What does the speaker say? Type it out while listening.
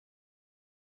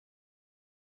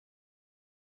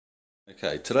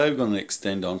Okay, today we're going to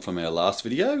extend on from our last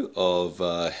video of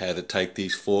how to take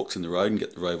these forks in the road and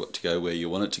get the robot to go where you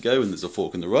want it to go when there's a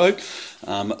fork in the road.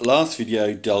 Last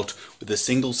video dealt with a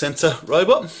single sensor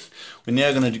robot. We're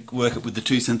now going to work it with the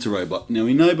two sensor robot. Now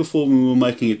we know before when we were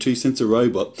making a two sensor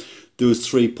robot there was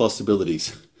three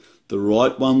possibilities. The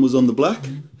right one was on the black,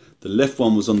 the left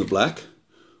one was on the black,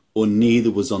 or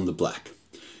neither was on the black.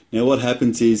 Now what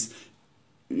happens is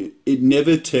it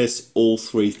never tests all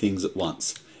three things at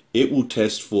once. It will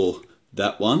test for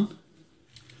that one,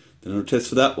 then it will test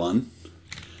for that one,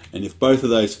 and if both of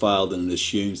those fail, then it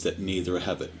assumes that neither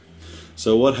have it.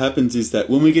 So what happens is that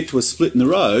when we get to a split in the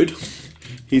road,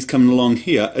 he's coming along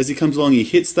here. As he comes along, he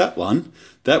hits that one.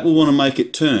 That will want to make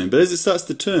it turn. But as it starts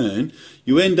to turn,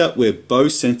 you end up where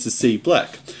both sensors see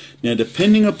black. Now,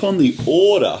 depending upon the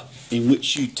order in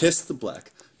which you test the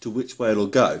black, to which way it'll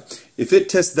go. If it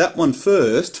tests that one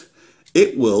first,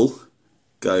 it will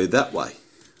go that way.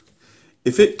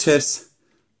 If it tests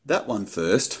that one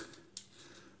first,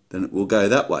 then it will go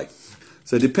that way.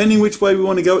 So depending which way we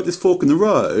want to go at this fork in the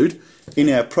road, in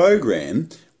our program,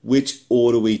 which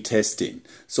order we test in.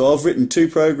 So I've written two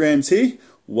programs here,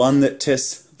 one that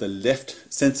tests the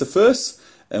left sensor first,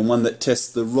 and one that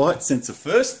tests the right sensor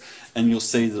first, and you'll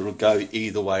see that it'll go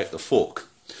either way at the fork.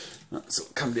 So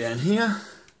I'll come down here.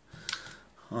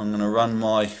 I'm going to run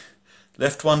my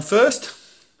left one first.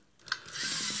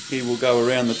 He will go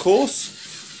around the course.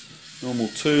 Normal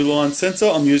two-line sensor.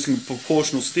 I'm using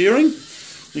proportional steering.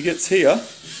 He gets here,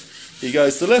 he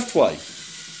goes the left way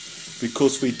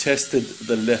because we tested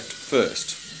the left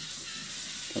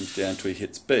first. Comes down to he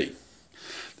hits B.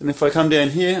 Then if I come down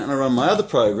here and I run my other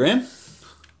program,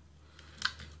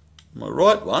 my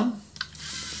right one,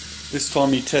 this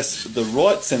time he tests the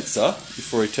right sensor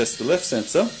before he tests the left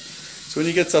sensor. So when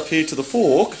he gets up here to the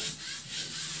fork,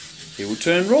 he will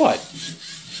turn right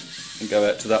and go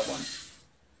out to that one.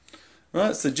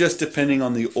 Right, so just depending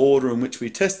on the order in which we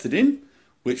test it in,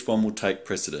 which one will take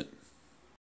precedent.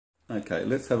 Okay,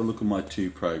 let's have a look at my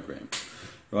two programs.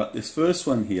 Right, this first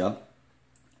one here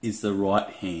is the right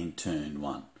hand turn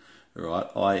one. Right,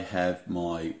 I have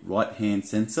my right hand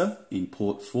sensor in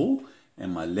port 4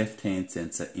 and my left hand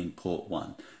sensor in port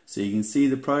 1. So you can see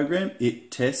the program,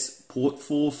 it tests port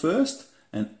 4 first,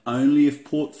 and only if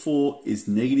port 4 is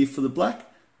negative for the black,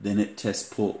 then it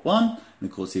tests port 1, and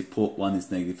of course if port 1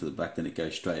 is negative for the black, then it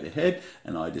goes straight ahead,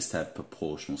 and I just have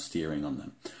proportional steering on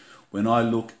them. When I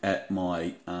look at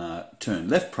my turn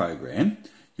left program,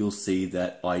 you'll see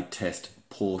that I test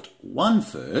port 1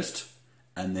 first,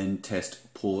 and then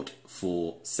test port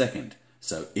 4 second.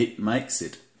 So it makes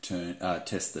it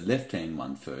test the left hand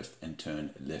one first and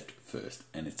turn left first,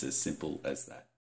 and it's as simple as that.